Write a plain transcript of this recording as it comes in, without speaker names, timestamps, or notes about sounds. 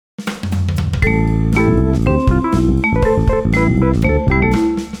Okay,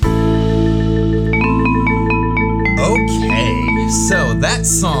 so that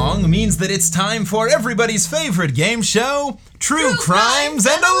song means that it's time for everybody's favorite game show, True Crimes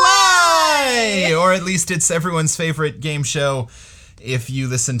and a Lie! Or at least it's everyone's favorite game show if you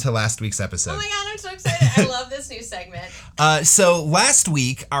listen to last week's episode. Oh my god, I'm so excited. I love this new segment. So last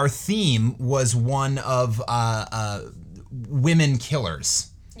week, our theme was one of women killers.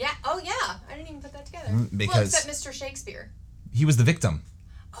 Yeah, oh yeah, I didn't even put that together. Because well, except Mr. Shakespeare. He was the victim.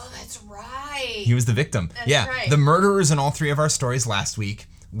 Oh, that's right. He was the victim. That's right. The murderers in all three of our stories last week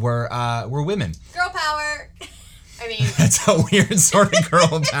were women. Girl power. I mean, that's a weird sort of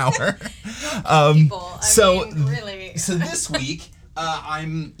girl power. People. I mean, really. So this week,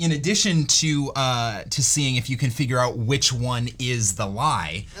 I'm in addition to seeing if you can figure out which one is the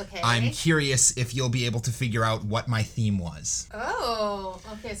lie. Okay. I'm curious if you'll be able to figure out what my theme was. Oh,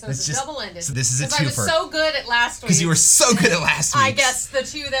 okay. So it's double-ended. So this is a twofer. I was so good at last week. Because you were so good at last week. I guessed the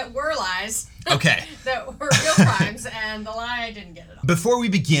two that were lies. Okay. That were real crimes, and the lie I didn't get it on. Before we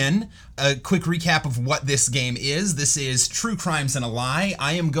begin, a quick recap of what this game is. This is True Crimes and a Lie.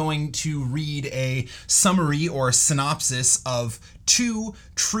 I am going to read a summary or synopsis of 2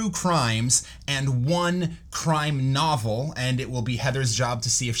 true crimes and 1 crime novel, and it will be Heather's job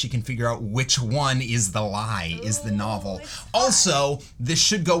to see if she can figure out which one is the lie, is the novel. Also, this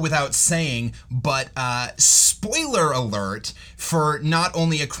should go without saying, but spoiler alert for not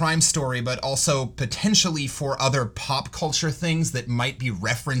only a crime story, but also potentially for other pop culture things that might be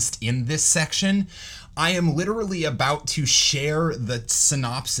referenced in this section. I am literally about to share the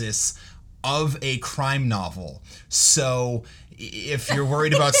synopsis of a crime novel. So if you're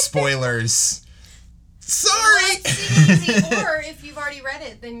worried about spoilers, sorry. Or if you've already read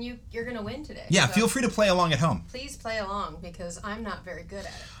it, then you're going to win today. Yeah, so feel free to play along at home. Please play along, because I'm not very good at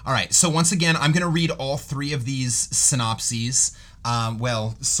it. All right, so once again, I'm going to read all 3 of these synopses.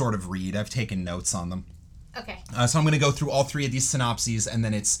 Well, sort of read. I've taken notes on them. Okay. So I'm going to go through all 3 of these synopses, and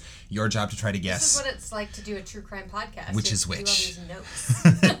then it's your job to try to guess. This is what it's like to do a true crime podcast. Which is which. Do all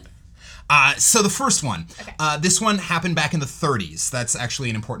these notes. So the first one. Okay. This one happened back in the 30s. That's actually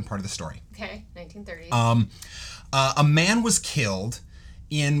an important part of the story. Okay, 1930s. A man was killed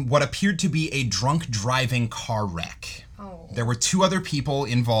in what appeared to be a drunk driving car wreck. Oh. There were 2 other people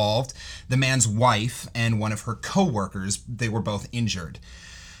involved, the man's wife and one of her co-workers. They were both injured.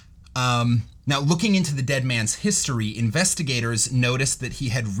 Now, looking into the dead man's history, investigators noticed that he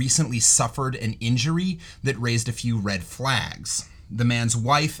had recently suffered an injury that raised a few red flags. The man's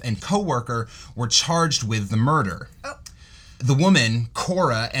wife and co-worker were charged with the murder. Oh. The woman,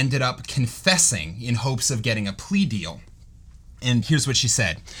 Cora, ended up confessing in hopes of getting a plea deal. And here's what she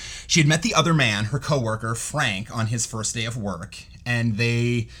said. She had met the other man, her co-worker, Frank, on his first day of work, and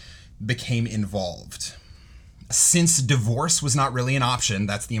they became involved. Since divorce was not really an option,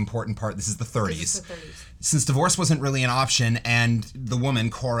 that's the important part, this is the 30s. This is the 30s. Since divorce wasn't really an option and the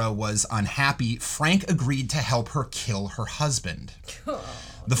woman, Cora, was unhappy, Frank agreed to help her kill her husband.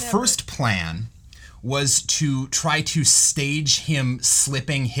 The first plan was to try to stage him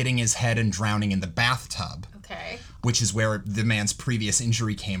slipping, hitting his head, and drowning in the bathtub. Okay. Which is where the man's previous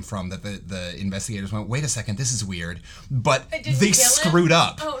injury came from, that the investigators went, wait a second, this is weird. But they screwed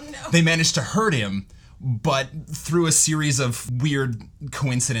up. Oh, no. They managed to hurt him, but through a series of weird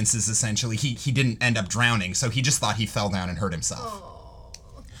coincidences, essentially, he didn't end up drowning, so he just thought he fell down and hurt himself. Oh.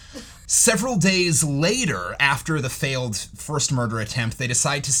 Several days later, after the failed first murder attempt, they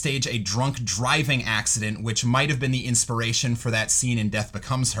decide to stage a drunk driving accident, which might have been the inspiration for that scene in Death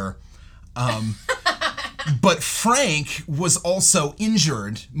Becomes Her. But Frank was also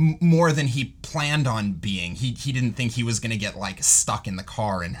injured more than he planned on being. He didn't think he was going to get, stuck in the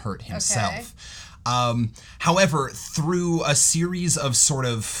car and hurt himself. Okay. However, through a series of sort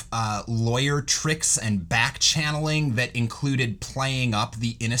of lawyer tricks and back channeling that included playing up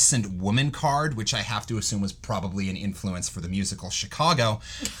the innocent woman card, which I have to assume was probably an influence for the musical Chicago,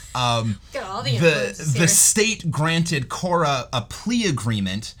 Got all the influences here. the state granted Cora a plea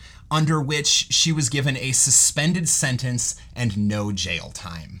agreement under which she was given a suspended sentence and no jail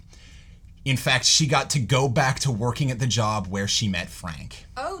time. In fact, she got to go back to working at the job where she met Frank.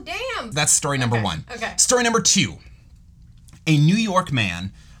 Oh, damn. That's story number 1. Okay. Story number 2. A New York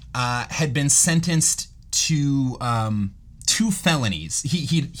man had been sentenced to 2 felonies.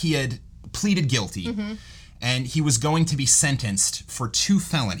 He had pleaded guilty, and he was going to be sentenced for 2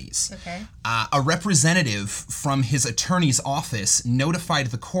 felonies. Okay. A representative from his attorney's office notified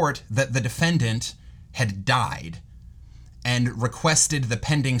the court that the defendant had died and requested the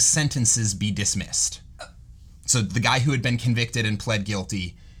pending sentences be dismissed. So the guy who had been convicted and pled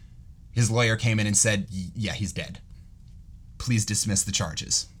guilty His lawyer came in and said, yeah, he's dead. Please dismiss the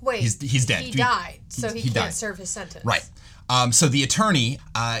charges. Wait, he's dead. He died, so he can't died. serve his sentence. Right. So the attorney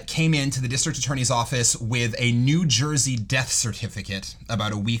came into the district attorney's office with a New Jersey death certificate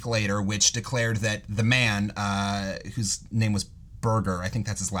about a week later, which declared that the man, whose name was Berger, I think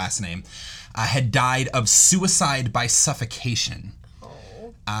that's his last name, had died of suicide by suffocation.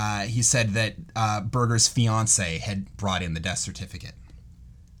 He said that Berger's fiance had brought in the death certificate.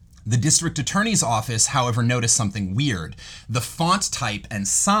 The district attorney's office, however, noticed something weird. The font type and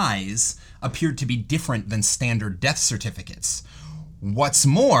size appeared to be different than standard death certificates. What's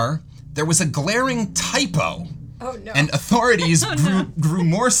more, there was a glaring typo. Oh, no. And authorities grew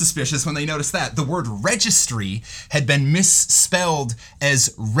more suspicious when they noticed that. The word registry had been misspelled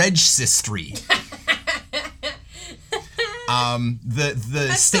as registry.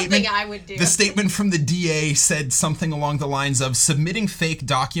 That's statement, something I would do. The statement from the DA said something along the lines of, submitting fake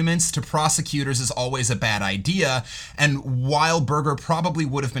documents to prosecutors is always a bad idea, and while Berger probably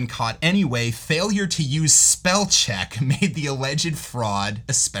would have been caught anyway, failure to use spell check made the alleged fraud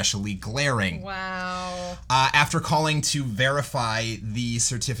especially glaring. Wow. After calling to verify the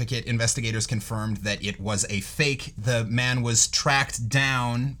certificate, investigators confirmed that it was a fake. The man was tracked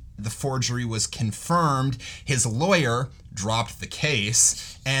down. The forgery was confirmed. His lawyer dropped the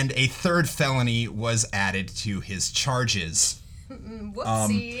case, and a third felony was added to his charges.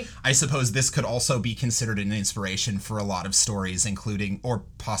 Whoopsie. I suppose this could also be considered an inspiration for a lot of stories, including, or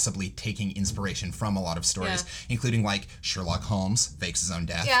possibly taking inspiration from a lot of stories, including like Sherlock Holmes fakes his own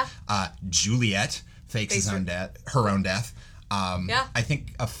death. Yeah. Juliet fakes her own death. Yeah. I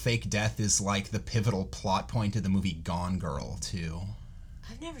think a fake death is like the pivotal plot point of the movie Gone Girl, too.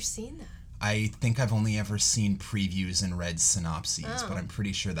 I've never seen that. I think I've only ever seen previews and read synopses, but I'm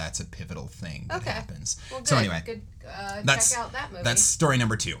pretty sure that's a pivotal thing that happens. Well, good. So anyway, check out that movie. that's story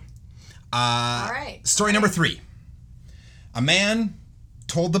number 2. All right. Story number 3. A man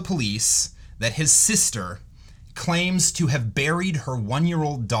told the police that his sister claims to have buried her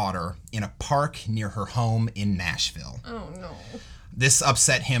 1-year-old daughter in a park near her home in Nashville. Oh, no. This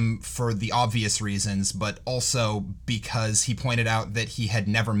upset him for the obvious reasons, but also because he pointed out that he had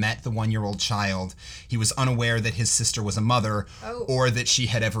never met the 1-year-old child. He was unaware that his sister was a mother, or that she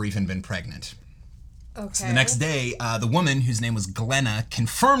had ever even been pregnant. Okay. So the next day, the woman, whose name was Glenna,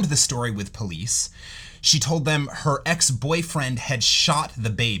 confirmed the story with police. She told them her ex-boyfriend had shot the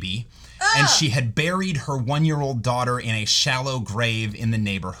baby, and she had buried her 1-year-old daughter in a shallow grave in the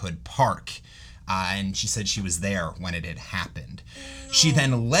neighborhood park. And she said she was there when it had happened. No. She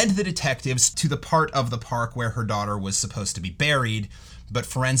then led the detectives to the part of the park where her daughter was supposed to be buried, but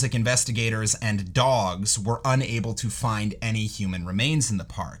forensic investigators and dogs were unable to find any human remains in the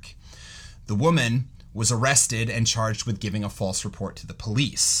park. The woman was arrested and charged with giving a false report to the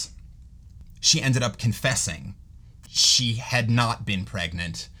police. She ended up confessing. She had not been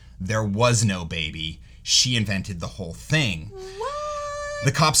pregnant. There was no baby. She invented the whole thing. What?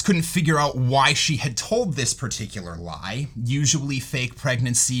 The cops couldn't figure out why she had told this particular lie. Usually fake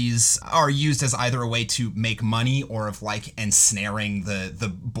pregnancies are used as either a way to make money or of like ensnaring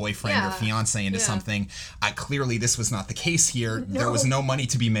the boyfriend or fiance into something. Clearly this was not the case here. No. There was no money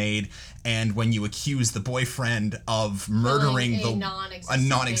to be made. And when you accuse the boyfriend of murdering a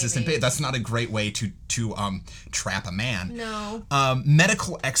non-existent baby, that's not a great way to trap a man. No.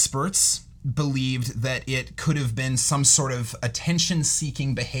 Medical experts believed that it could have been some sort of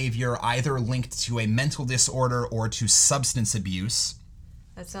attention-seeking behavior, either linked to a mental disorder or to substance abuse.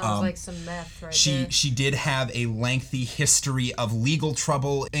 That sounds like some meth there. She did have a lengthy history of legal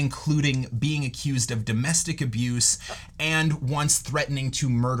trouble, including being accused of domestic abuse and once threatening to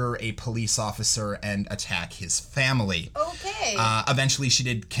murder a police officer and attack his family. Okay. Eventually, she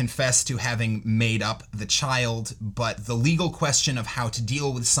did confess to having made up the child, but the legal question of how to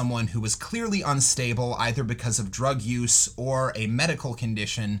deal with someone who was clearly unstable, either because of drug use or a medical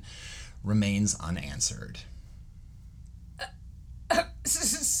condition, remains unanswered.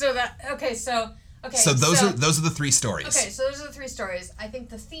 So those are the 3 stories. Okay, so those are the 3 stories. I think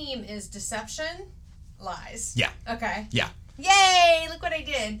the theme is deception, lies. Yeah. Okay. Yeah. Yay! Look what I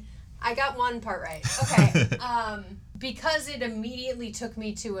did. I got one part right. Okay. Because it immediately took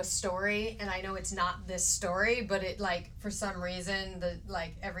me to a story, and I know it's not this story, but it for some reason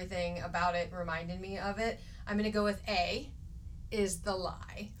everything about it reminded me of it. I'm gonna go with A, is the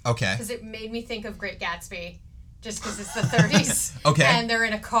lie. Okay. Because it made me think of Great Gatsby. Just because it's the 30s. Okay. And they're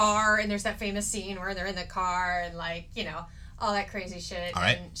in a car, and there's that famous scene where they're in the car, and all that crazy shit. All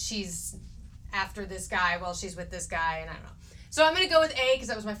right. And she's after this guy while she's with this guy, and I don't know. So I'm going to go with A, because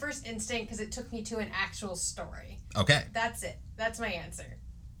that was my first instinct, because it took me to an actual story. Okay. That's it. That's my answer.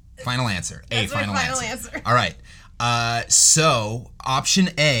 Final answer. That's my final answer. All right. So option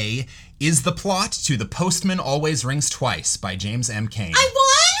A is the plot to The Postman Always Rings Twice by James M. Cain. I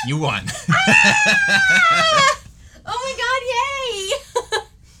won? You won. Oh my god, yay!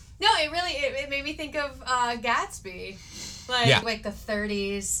 No, it made me think of Gatsby. Like the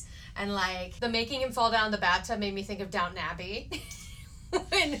 30s, and like the making him fall down the bathtub made me think of Downton Abbey.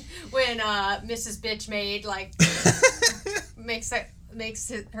 when Mrs. Bitch Maid like makes her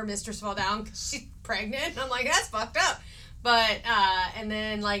mistress fall down because she's pregnant. I'm like, that's fucked up. But and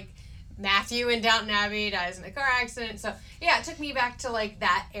then like Matthew in Downton Abbey dies in a car accident. So yeah, it took me back to like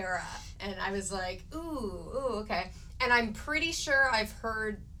that era, and I was like, ooh, okay. And I'm pretty sure I've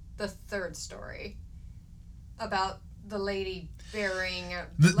heard the third story about the lady bearing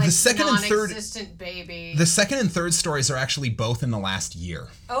the second and third non-existent baby. The second and third stories are actually both in the last year.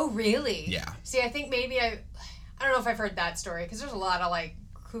 Oh, really? Yeah. See, I think maybe I don't know if I've heard that story, because there's a lot of like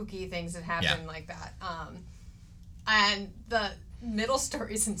kooky things that happen like that. And the middle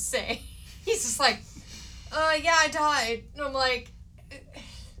story is insane. He's just like, yeah, I died. And I'm like, I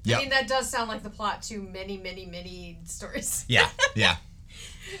mean, that does sound like the plot to many, many, many stories. Yeah.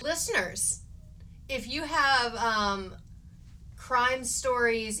 Listeners, if you have crime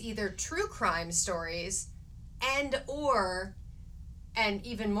stories, either true crime stories and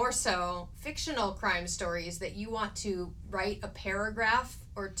even more so, fictional crime stories that you want to write a paragraph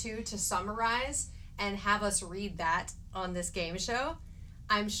or two to summarize and have us read that on this game show,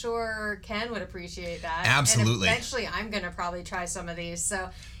 I'm sure Ken would appreciate that. Absolutely. And eventually I'm going to probably try some of these. So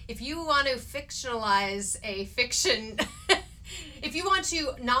if you want to fictionalize a fiction... If you want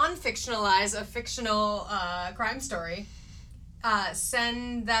to non-fictionalize a fictional crime story,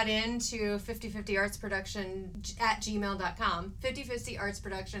 send that in to 5050artsproduction at gmail.com,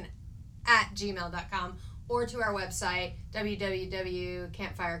 5050artsproduction@gmail.com, or to our website,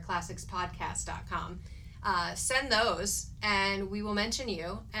 www.campfireclassicspodcast.com. Send those, and we will mention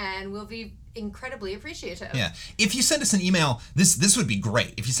you, and we'll be incredibly appreciative. Yeah. If you send us an email, this would be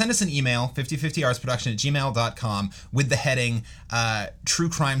great. If you send us an email, 5050artsproduction@gmail.com, with the heading True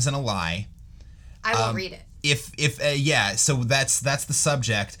Crimes and a Lie, I will read it. So that's the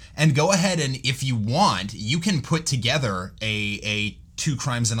subject, and go ahead, and if you want, you can put together a Two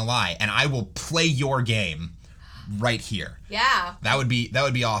Crimes and a Lie, and I will play your game right here. Yeah. That would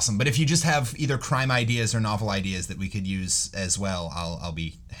be awesome. But if you just have either crime ideas or novel ideas that we could use as well, I'll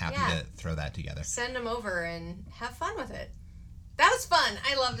be happy to throw that together. Send them over and have fun with it. That was fun.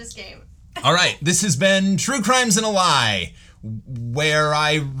 I love this game. All right, this has been True Crimes and a Lie, where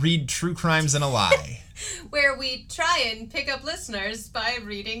I read true crimes and a lie. Where we try and pick up listeners by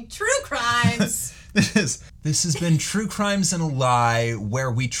reading true crimes. This has been True Crimes and a Lie,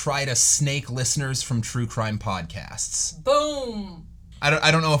 where we try to snake listeners from true crime podcasts. Boom. I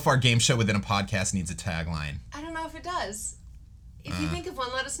don't know if our game show within a podcast needs a tagline. I don't know if it does. If you think of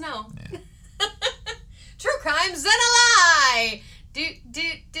one, let us know. Yeah. True Crimes and a Lie. Do do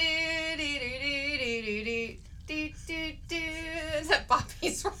do do do do do do do do do. Is that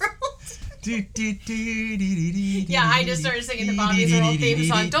Bobby's World? Yeah, I just started singing the Bobby's World theme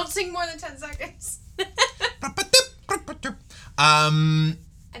song. Don't sing more than 10 seconds. I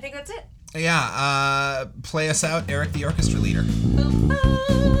think that's it. Yeah, play us out, Eric the orchestra leader. Boom, boom.